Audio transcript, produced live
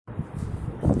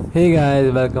Hey guys,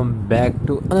 welcome back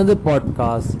to another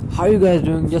podcast. How you guys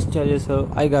doing? Just tell yourself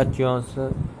I got you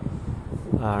answer.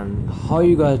 And how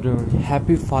you guys doing?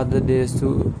 Happy Father's Day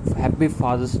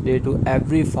to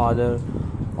every father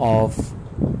of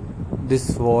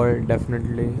this world,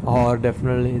 definitely, or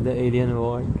definitely the alien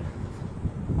world.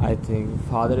 I think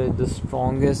father is the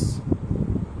strongest,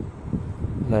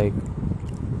 like,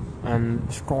 and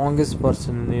strongest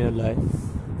person in your life,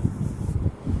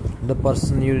 the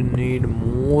person you need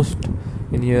most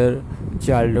in your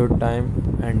childhood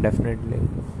time. And definitely,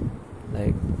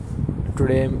 like,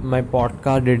 today my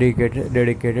podcast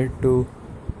dedicated to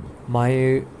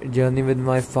my journey with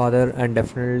my father, and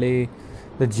definitely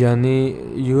the journey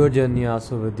your journey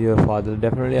also with your father.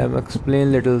 Definitely I'm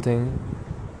explain little thing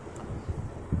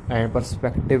and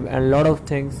perspective and lot of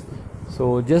things.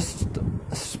 So just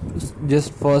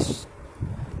first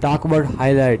talk about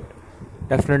highlight.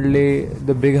 Definitely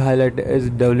the big highlight is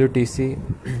WTC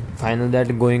final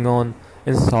that going on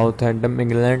in Southampton,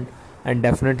 England. And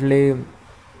definitely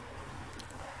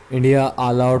India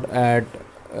all out at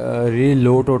really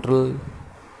low total.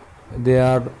 They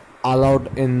are all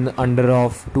out in under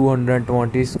of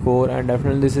 220 score, and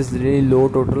definitely this is really low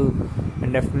total.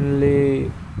 And definitely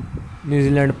New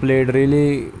Zealand played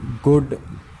really good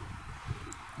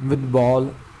with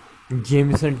ball.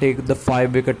 Jameson take the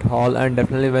 5 wicket haul, and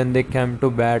definitely when they came to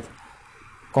bat,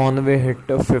 Conway hit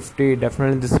a 50.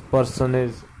 Definitely this person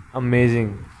is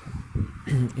amazing.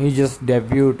 He just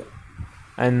debuted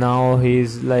and now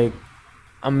he's like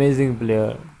amazing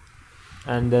player.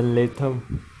 And then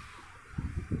Latham,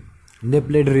 they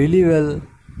played really well.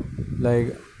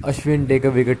 Like Ashwin take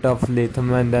a wicket of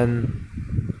Latham, and then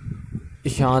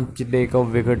Ishant take a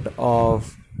wicket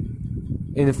of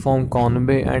inform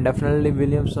Conway. And definitely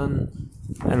Williamson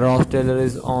and Ross Taylor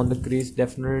is on the crease.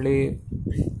 Definitely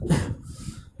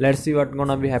let's see what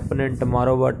gonna be happening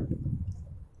tomorrow, but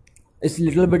it's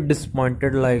little bit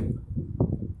disappointed. Like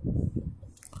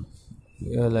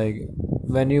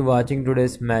when you watching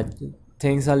today's match,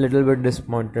 things are little bit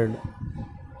disappointed.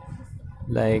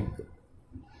 Like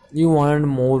you wanted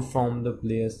more from the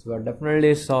players, but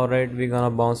definitely it's alright. We're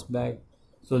gonna bounce back.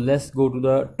 So let's go to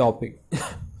the topic.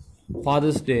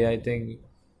 Father's Day, I think,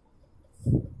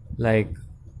 like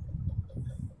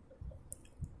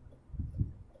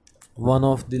one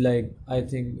of the, like, I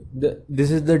think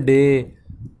this is the day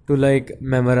to like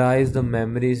memorize the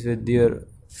memories with your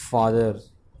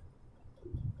fathers,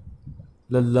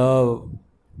 the love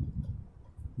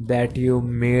that you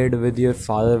made with your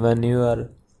father when you are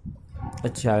a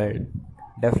child.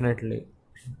 Definitely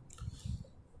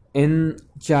in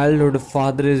childhood,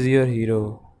 father is your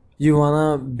hero. You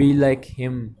wanna be like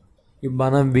him. You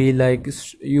wanna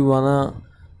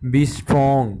be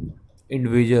strong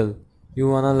individual. You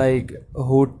wanna like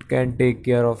who can take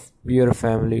care of your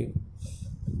family.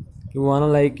 You wanna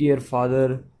like your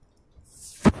father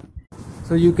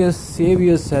so you can save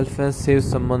yourself and save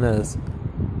someone else,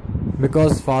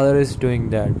 because father is doing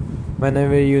that.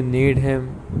 Whenever you need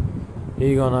him,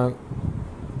 he gonna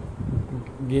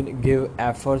give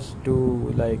efforts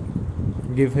to, like,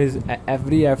 give his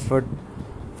every effort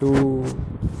to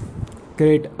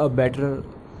create a better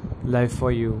life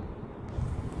for you.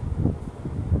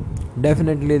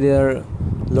 Definitely there are a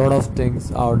lot of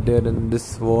things out there in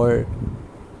this world,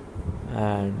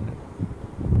 and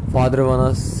father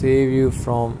wanna save you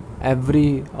from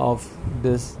every of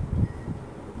this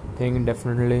thing.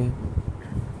 Definitely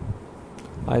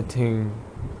I think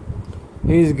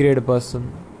he is a great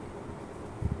person.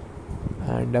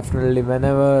 And definitely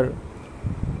whenever,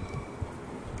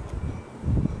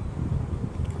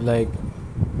 like,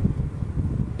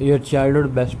 your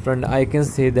childhood best friend, I can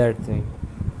say that thing,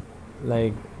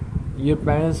 like, your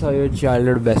parents are your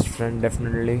childhood best friend.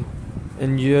 Definitely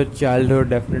in your childhood,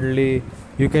 definitely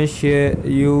you can share,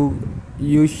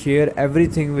 you share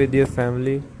everything with your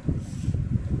family.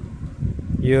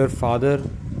 Your father,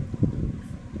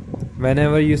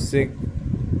 whenever you sick,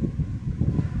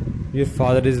 your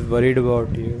father is worried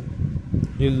about you.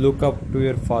 You look up to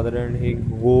your father and he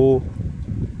go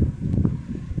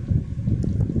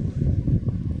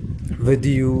with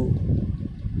you.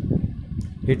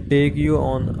 He take you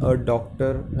on a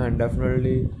doctor and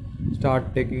definitely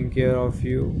start taking care of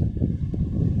you.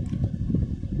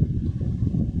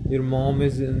 Your mom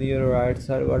is in your right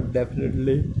side, but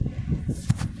definitely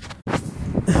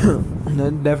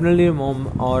definitely your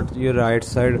mom or your right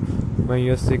side when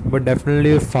you're sick, but definitely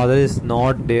your father is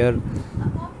not there.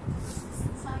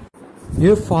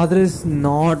 Your father is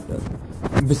not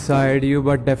beside you,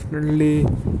 but definitely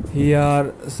he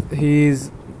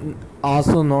is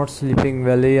also not sleeping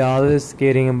well. He always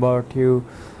caring about you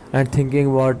and thinking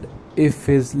about if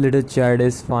his little child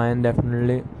is fine,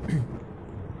 definitely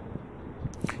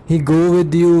he go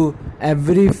with you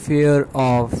every fear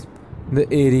of the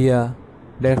area.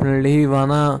 Definitely he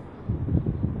wanna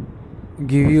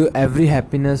give you every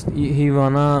happiness. He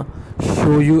wanna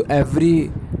show you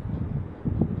every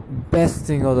best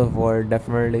thing of the world.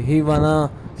 Definitely he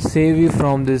wanna save you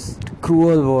from this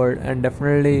cruel world, and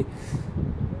definitely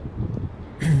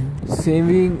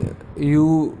saving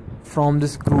you from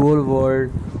this cruel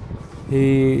world,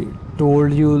 he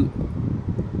told you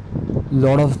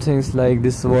lot of things like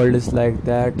this world is like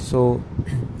that, so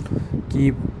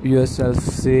keep yourself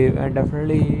safe. And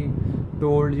definitely he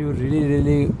told you really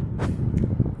really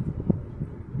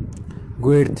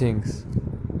great things,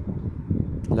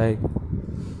 like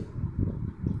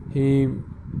he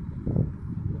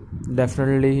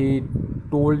definitely he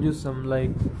told you some,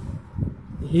 like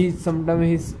he sometimes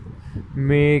he's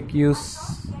make you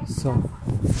some,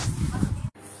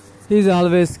 he's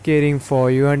always caring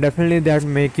for you, and definitely that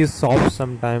make you soft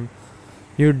sometime.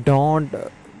 You don't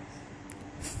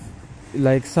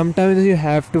like, sometimes you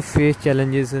have to face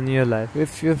challenges in your life.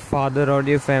 If your father or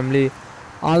your family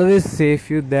always save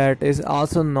you, that is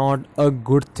also not a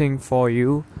good thing for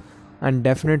you, and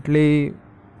definitely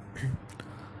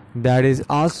that is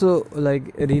also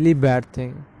like a really bad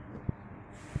thing.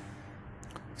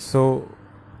 So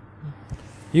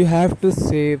you have to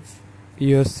save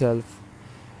yourself,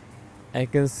 I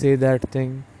can say that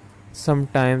thing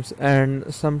sometimes.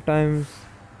 And sometimes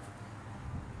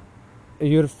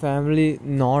your family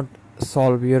not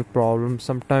solve your problems,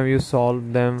 sometimes you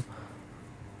solve them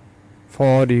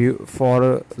for you,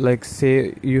 for like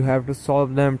say you have to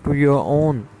solve them to your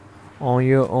own, on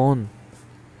your own.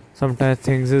 Sometimes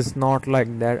things is not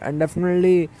like that, and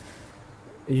definitely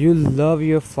you love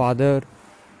your father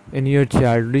in your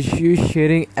childhood, you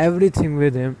sharing everything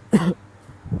with him.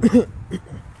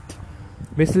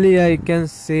 Basically I can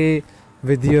say,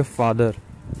 with your father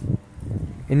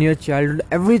in your childhood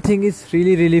everything is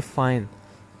really really fine,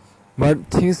 but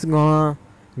things gonna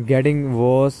getting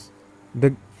worse.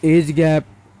 The age gap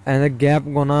and the gap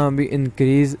gonna be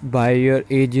increased by your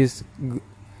ages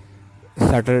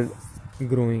started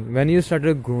growing. When you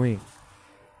started growing,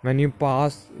 when you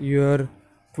pass your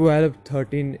 12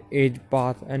 13 age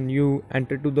path and you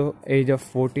enter to the age of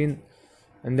 14,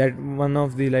 and that one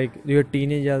of the like your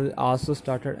teenagers also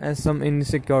started, and some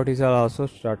insecurities are also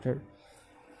started.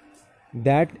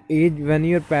 That age when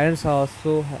your parents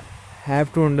also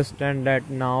have to understand that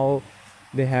now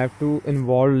they have to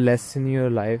involve less in your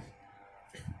life.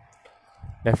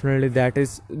 Definitely that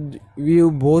is,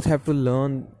 you both have to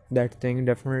learn that thing.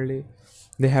 Definitely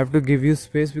they have to give you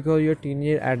space because you're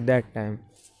teenager at that time.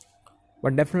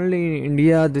 But definitely in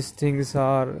India these things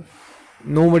are,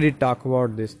 nobody talk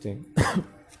about this thing.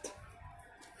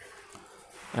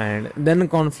 And then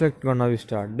conflict gonna be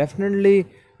start. Definitely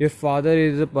your father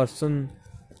is a person,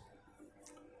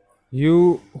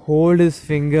 you hold his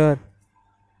finger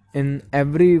in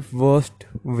every worst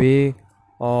way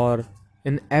or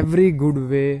in every good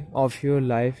way of your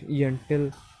life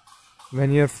until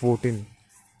when you're 14.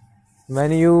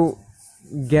 When you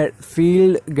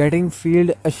getting feel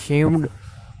ashamed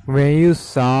when you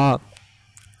saw,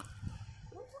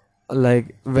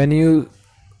 like when you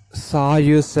saw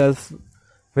yourself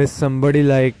with somebody,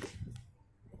 like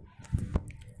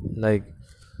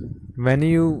when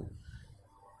you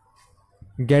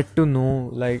get to know,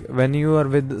 like when you are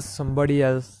with somebody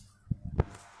else,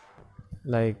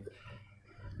 like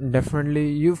definitely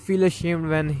you feel ashamed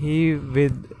when he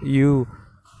with you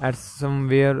at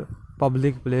somewhere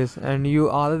public place, and you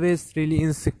always really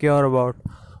insecure about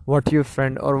what your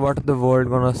friend or what the world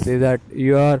gonna say, that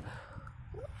you are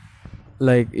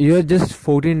like you're just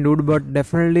 14 dude. But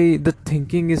definitely the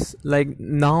thinking is like,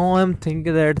 now I'm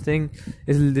thinking that thing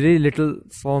is really little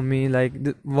for me, like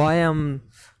why I'm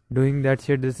doing that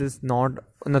shit. This is not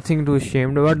nothing to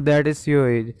ashamed, but that is your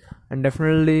age. And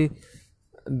definitely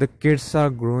the kids are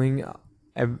growing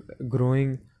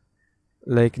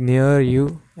like near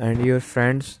you, and your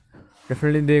friends,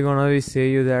 definitely they gonna be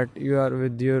say you that you are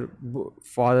with your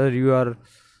father, you are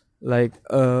like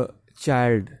a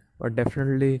child. But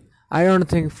definitely I don't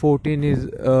think 14 is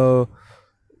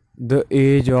the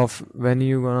age of when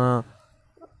you gonna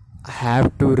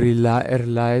have to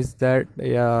realize that,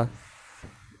 yeah,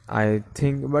 I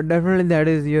think. But definitely that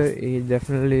is your age.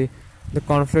 Definitely the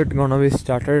conflict gonna be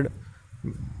started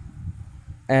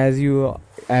as you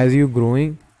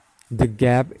growing the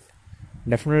gap.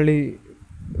 Definitely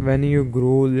when you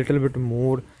grow little bit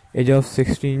more, age of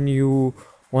 16, you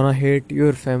wanna hate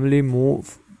your family more,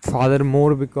 father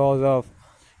more, because of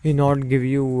he not give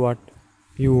you what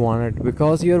you wanted,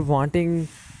 because you're wanting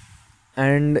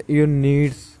and your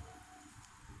needs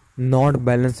not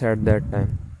balance at that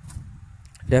time.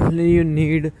 Definitely you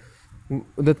need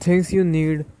the things you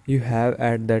need, you have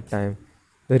at that time,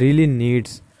 the really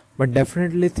needs. But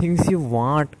definitely things you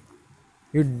want,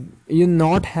 you you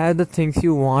not have the things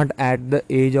you want at the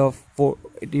age of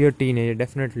your teenager.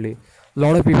 Definitely a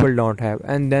lot of people don't have,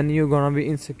 and then you're gonna be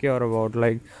insecure about,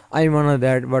 like, I wanna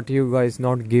that but you guys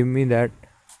not give me that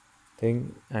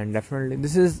thing. And definitely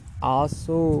this is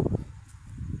also,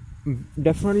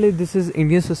 definitely this is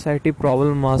Indian society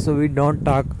problem also. We don't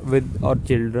talk with our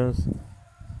children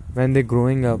when they're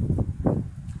growing up,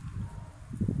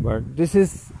 but this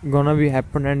is gonna be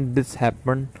happen, and this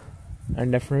happened.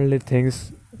 And definitely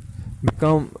things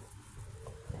become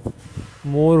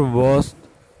more worse.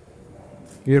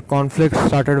 Your conflict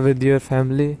started with your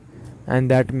family,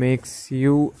 and that makes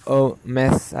you a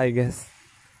mess, I guess.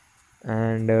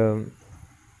 And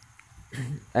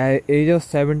at age of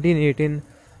 17, 18,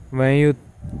 when you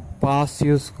pass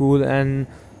your school, and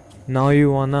now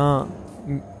you wanna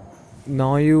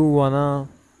now you wanna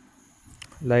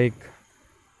like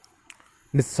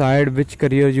decide which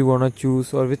career you wanna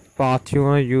choose, or which path you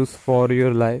wanna use for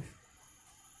your life,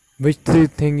 which three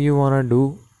thing you wanna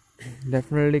do.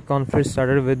 Definitely conflict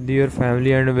started with your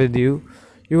family and with you.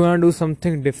 You wanna do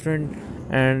something different,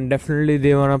 and definitely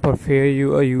they wanna prepare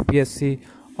you a UPSC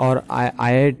or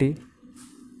IIT.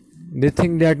 They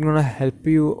think that gonna help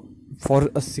you for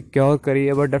a secure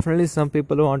career, but definitely some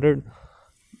people wanted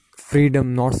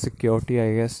freedom, not security,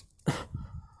 I guess.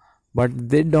 But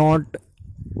they don't,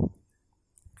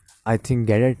 I think,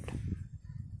 get it.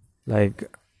 Like,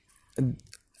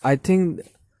 I think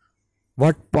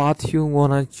what path you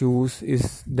wanna choose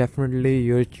is definitely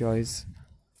your choice.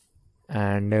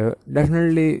 And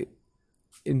definitely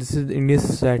this is Indian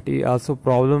society also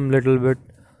problem little bit,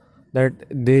 that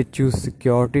they choose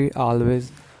security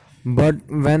always. But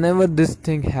whenever this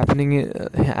thing happening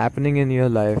in your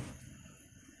life,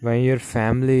 when your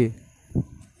family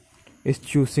is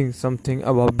choosing something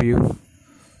above you,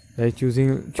 like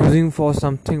choosing for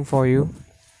something for you,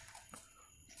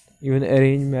 even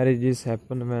arranged marriages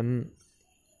happen. When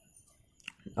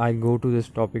I go to this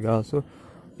topic also,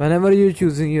 whenever you're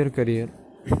choosing your career,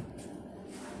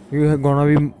 you are gonna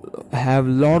be have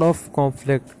lot of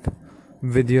conflict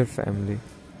with your family.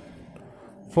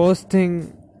 First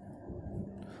thing,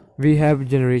 we have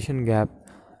generation gap.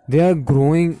 They are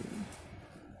growing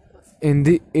in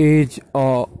the age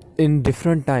or in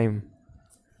different time,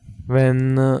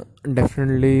 when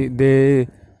definitely they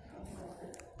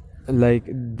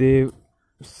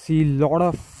see lot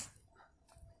of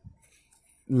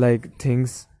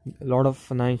things, a lot of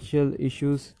financial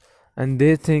issues, and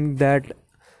they think that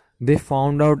they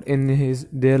found out in his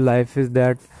their life is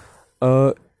that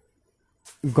a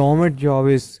government job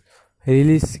is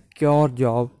really secure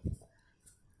job.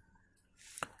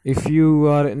 If you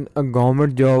are in a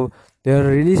government job, there are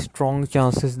really strong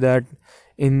chances that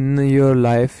in your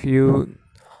life you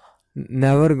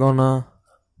never gonna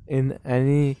in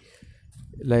any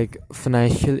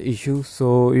financial issue,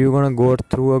 so you're gonna go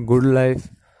through a good life.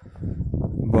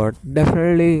 But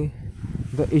definitely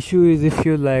the issue is if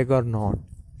you like or not.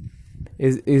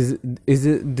 Is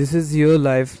it, this is your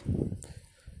life,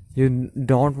 you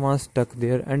don't want stuck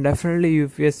there. And definitely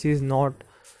UPSC is not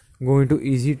going to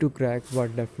easy to crack,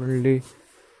 but definitely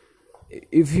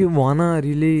if you wanna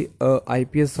really a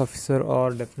IPS officer,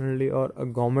 or definitely or a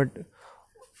government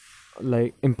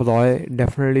employee,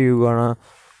 definitely you gonna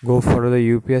go for the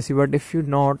UPSC. But if you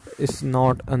not, it's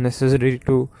not unnecessary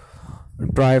to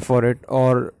try for it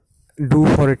or do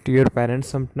for it to your parents.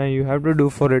 Sometimes you have to do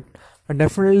for it, but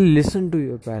definitely listen to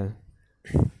your parents.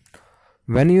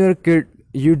 When you're a kid,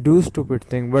 you do stupid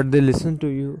thing, but they listen to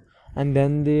you, and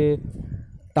then they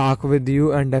talk with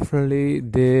you, and definitely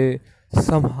they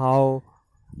somehow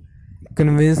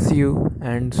convince you.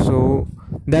 And so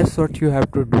that's what you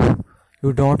have to do.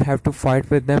 You don't have to fight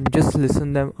with them, just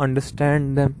listen them,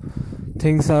 understand them.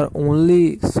 Things are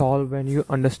only solved when you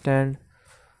understand.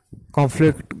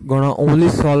 Conflict gonna only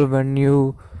solve when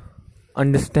you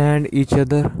understand each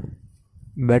other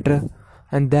better,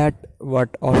 and that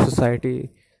what our society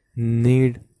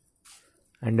need.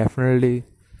 And definitely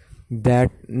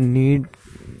that need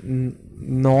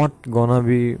not gonna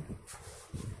be.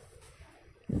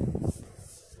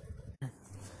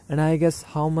 And I guess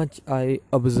how much I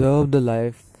observe the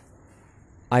life,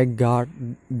 I got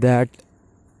that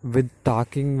with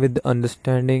talking, with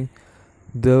understanding,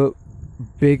 the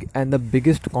big and the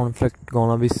biggest conflict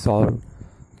gonna be solved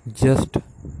just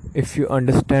if you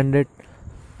understand it,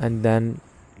 and then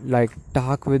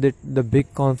talk with it. The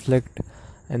big conflict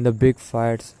and the big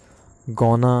fights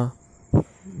gonna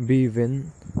we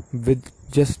win with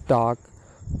just talk.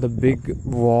 The big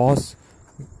wars,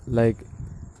 like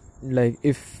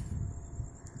if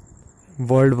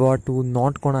World War II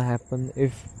not gonna happen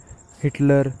if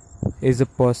Hitler is a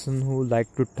person who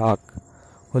like to talk,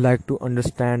 who like to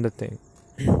understand the thing.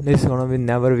 It's gonna be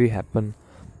never be happen.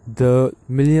 The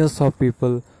millions of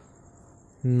people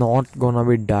not gonna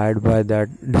be died by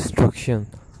that destruction.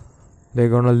 They're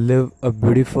gonna live a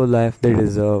beautiful life they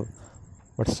deserve.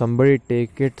 But somebody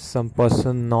take it, some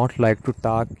person not like to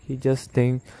talk, he just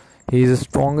think he is the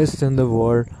strongest in the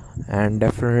world, and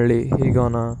definitely he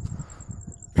gonna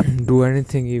do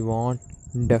anything he want.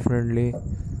 Definitely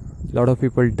a lot of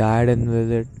people died in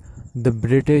with it. The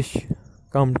British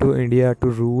come to India to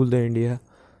rule the India.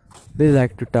 They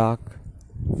like to talk.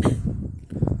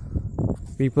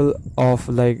 People of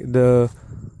like the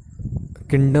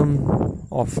kingdom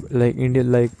of like India,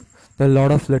 like there are a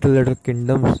lot of little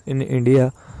kingdoms in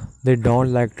India, they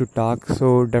don't like to talk.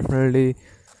 So definitely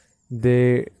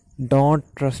they don't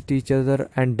trust each other,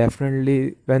 and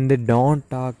definitely when they don't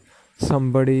talk,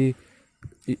 somebody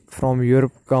from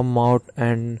Europe come out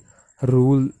and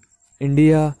rule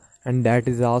India, and that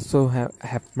is also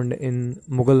happened in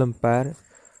Mughal Empire.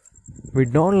 We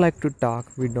don't like to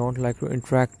talk, we don't like to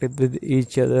interact with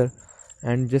each other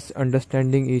and just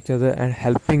understanding each other and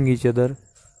helping each other.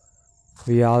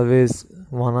 We always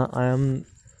wanna I am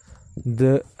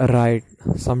the right.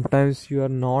 Sometimes you are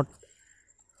not,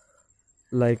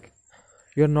 like,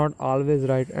 you're not always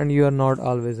right and you are not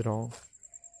always wrong.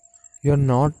 You're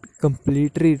not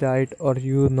completely right or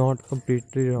you're not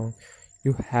completely wrong.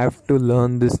 You have to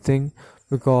learn this thing,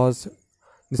 because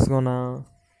this is gonna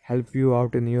help you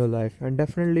out in your life. And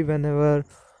definitely whenever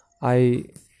I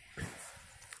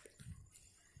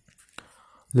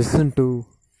listen to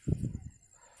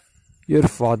your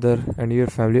father and your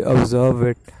family, observe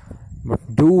it, but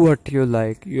do what you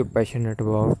like, you're passionate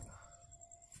about.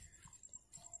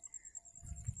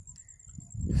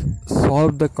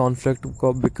 Solve the conflict,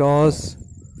 because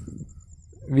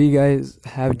we guys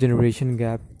have generation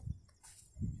gap.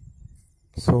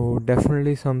 So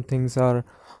definitely some things are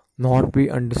not be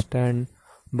understand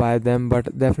by them,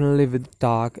 but definitely with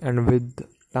talk and with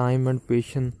time and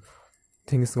patience,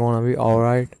 things gonna be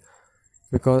alright.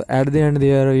 Because at the end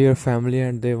they are your family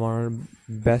and they want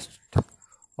best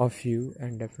of you,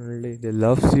 and definitely they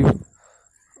loves you.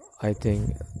 I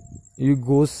think you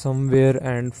go somewhere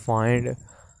and find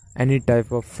any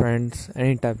type of friends,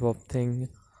 any type of thing,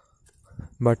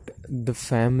 but the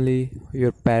family,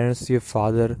 your parents, your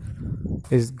father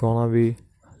is gonna be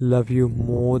love you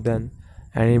more than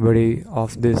anybody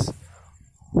of this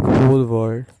whole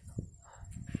world.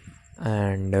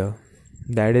 And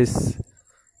that is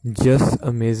just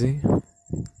amazing.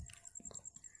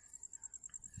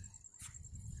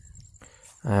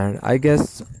 And I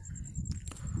guess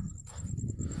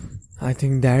I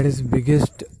think that is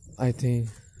biggest, I think,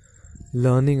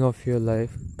 learning of your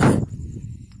life.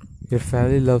 Your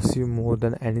family loves you more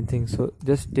than anything, so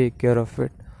just take care of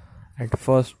it. At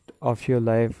first of your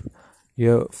life,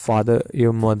 your father,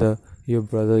 your mother, your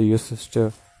brother, your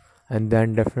sister, and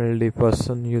then definitely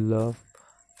person you love,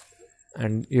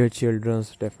 and your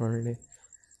children's definitely.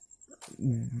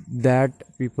 That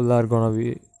people are gonna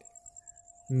be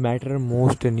matter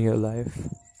most in your life.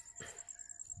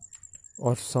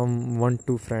 Or some one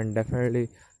two friend, definitely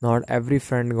not every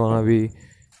friend gonna be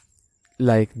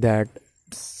like that.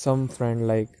 Some friend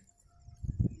like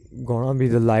gonna be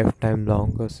the lifetime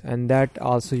longest, and that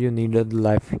also you need a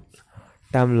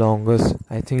lifetime longest.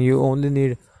 I think you only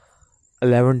need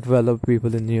 11-12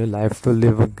 people in your life to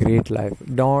live a great life.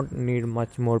 Don't need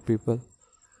much more people,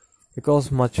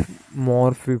 because much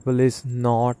more people is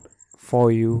not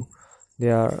for you.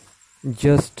 They are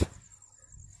just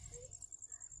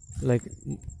like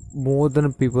more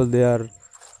than people. They are,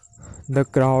 the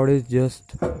crowd is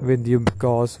just with you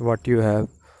because what you have.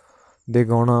 They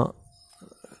gonna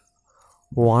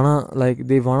wanna, like,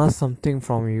 they wanna something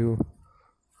from you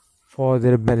for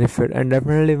their benefit, and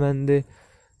definitely when they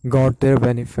got their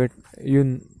benefit,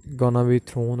 you gonna be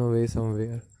thrown away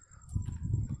somewhere,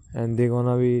 and they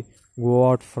gonna be go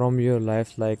out from your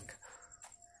life like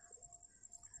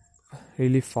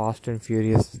really fast and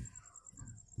furious.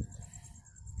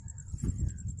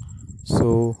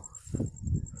 So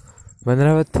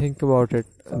whenever I think about it,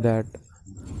 that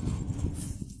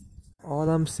all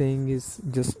I'm saying is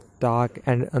just talk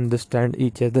and understand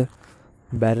each other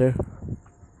better,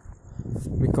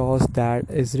 because that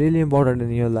is really important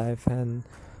in your life and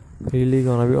really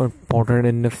gonna be important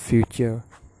in the future.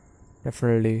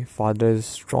 Definitely father is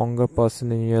stronger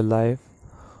person in your life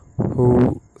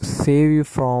who save you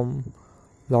from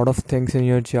lot of things in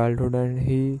your childhood, and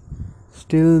he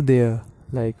still there.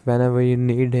 Like whenever you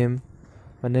need him,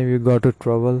 whenever you got to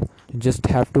trouble, you just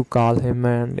have to call him,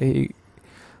 and he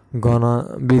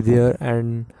gonna be there,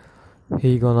 and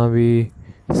he gonna be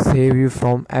save you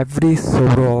from every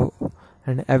sorrow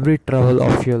and every trouble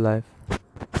of your life,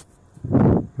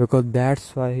 because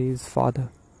that's why he is father.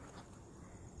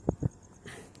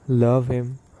 Love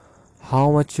him.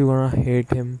 How much you gonna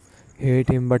hate him,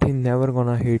 but he never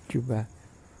gonna hate you back.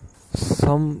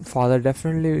 Some father,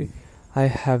 definitely I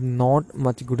have not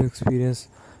much good experience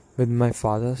with my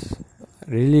fathers,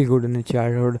 really good in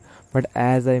childhood, but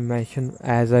as I mentioned,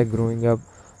 as I growing up,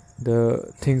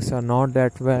 the things are not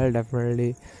that well.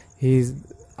 Definitely he's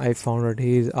I found that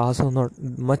he is also not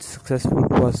much successful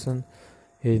person.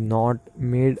 He not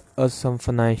made us some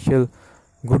financial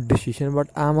good decision, but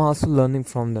I'm also learning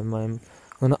from them. I'm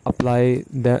gonna apply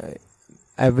the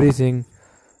everything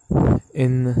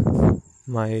in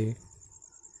my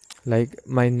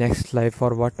my next life,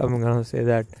 or what I'm gonna say,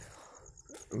 that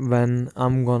when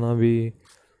I'm gonna be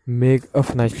make a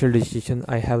financial decision,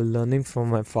 I have learning from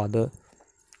my father.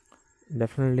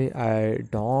 Definitely I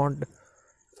don't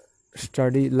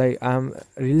study, like I'm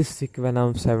really sick when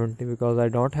I'm 70 because I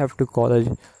don't have to college,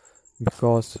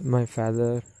 because my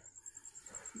father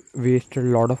wasted a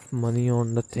lot of money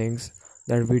on the things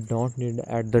that we don't need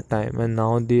at the time, and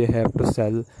now they have to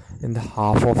sell in the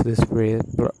half of this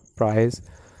price.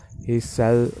 He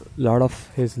sell a lot of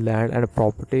his land and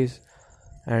properties,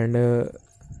 and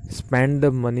spend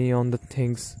the money on the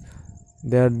things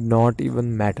that not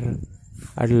even matter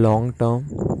at long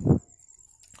term.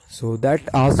 So that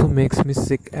also makes me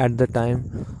sick at the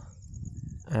time,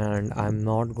 and I'm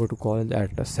not go to college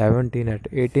at 17, at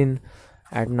 18,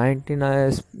 at 19.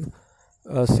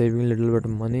 Saving a little bit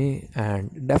of money,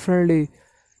 and definitely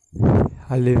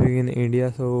I living in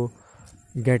India, so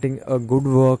getting a good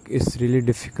work is really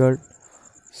difficult.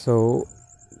 So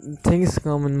things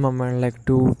come in my mind like,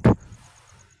 dude,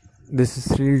 this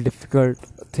is really difficult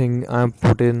thing I'm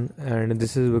put in, and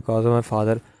this is because of my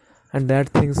father. And that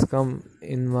things come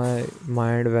in my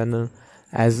mind when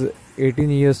as 18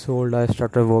 years old I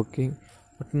started working.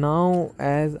 But now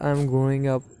as I'm growing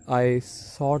up, I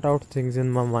sort out things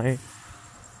in my mind,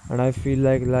 and I feel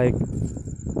like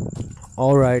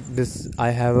all right, this I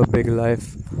have a big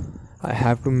life, I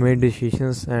have to make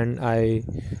decisions, and I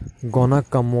gonna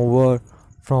come over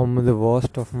from the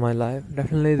worst of my life.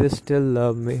 Definitely they still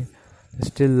love me, they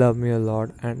still love me a lot,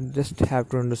 and just have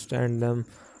to understand them.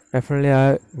 Definitely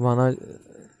I wanna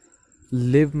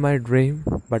live my dream,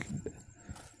 but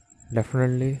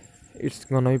definitely it's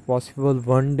gonna be possible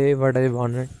one day what I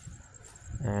wanted,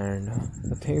 and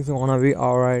the things gonna be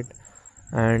alright,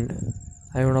 and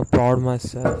I gonna proud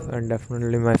myself, and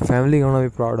definitely my family gonna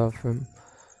be proud of him.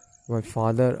 My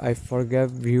father, I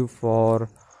forgive you for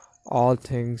all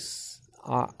things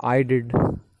I did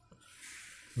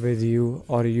with you,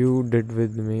 or you did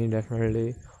with me,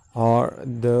 definitely, or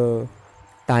the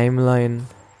timeline,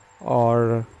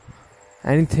 or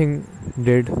anything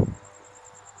did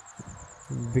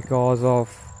because of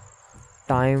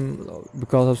time,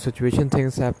 because of situation,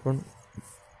 things happen.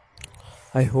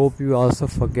 I hope you also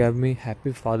forgive me.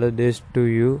 Happy Father Days to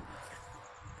you.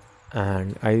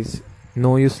 And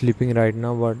know you sleeping right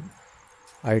now, but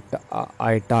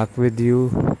I talk with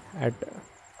you at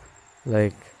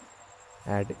like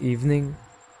at evening,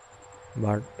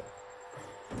 but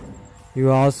you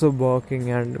are also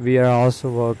working and we are also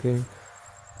working.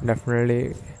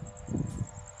 Definitely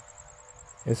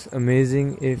it's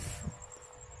amazing if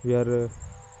we are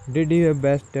did your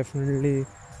best. Definitely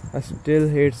I still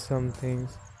hate some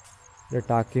things, the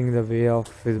talking the way of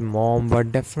his mom,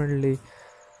 but definitely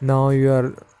now you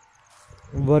are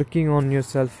working on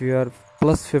yourself. You are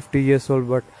plus 50 years old,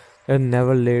 but you're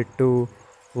never late to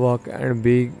work and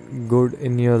be good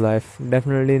in your life.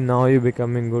 Definitely now you're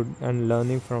becoming good and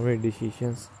learning from your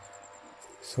decisions.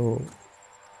 So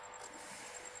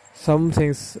some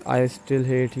things I still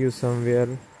hate you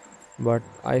somewhere, but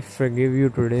I forgive you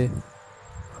today,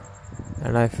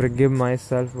 and I forgive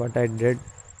myself what I did.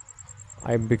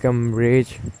 I become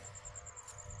rage,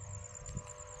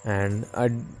 and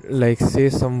I say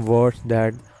some words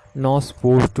that not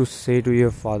supposed to say to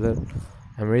your father.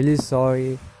 I'm really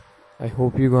sorry. I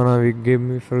hope you're gonna give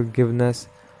me forgiveness,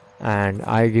 and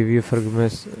I give you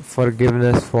forgiveness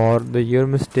for your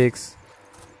mistakes.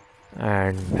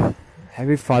 And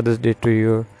happy Father's Day to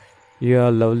you. You're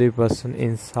a lovely person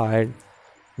inside.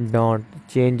 Don't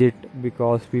change it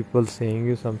because people saying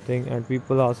you something, and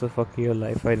people also fuck your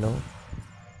life. I know,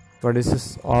 but this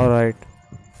is all right.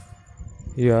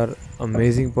 You are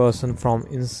amazing person from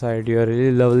inside. You are a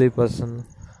really lovely person,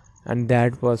 and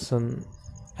that person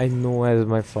I know as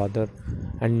my father,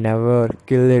 and never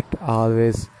kill it,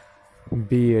 always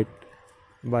be it.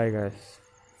 Bye guys.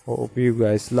 Hope you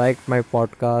guys like my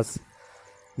podcast.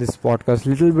 This podcast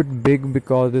little bit big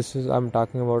because this is I'm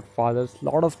talking about fathers.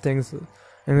 Lot of things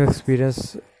in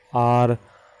experience are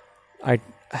I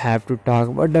have to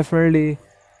talk, but definitely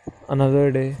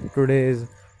another day. Today is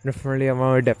definitely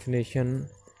our definition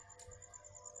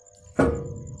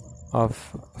of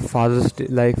Father's Day,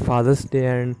 like Father's Day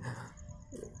and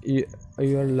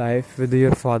your life with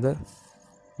your father.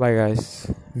 Bye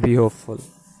guys. Be hopeful.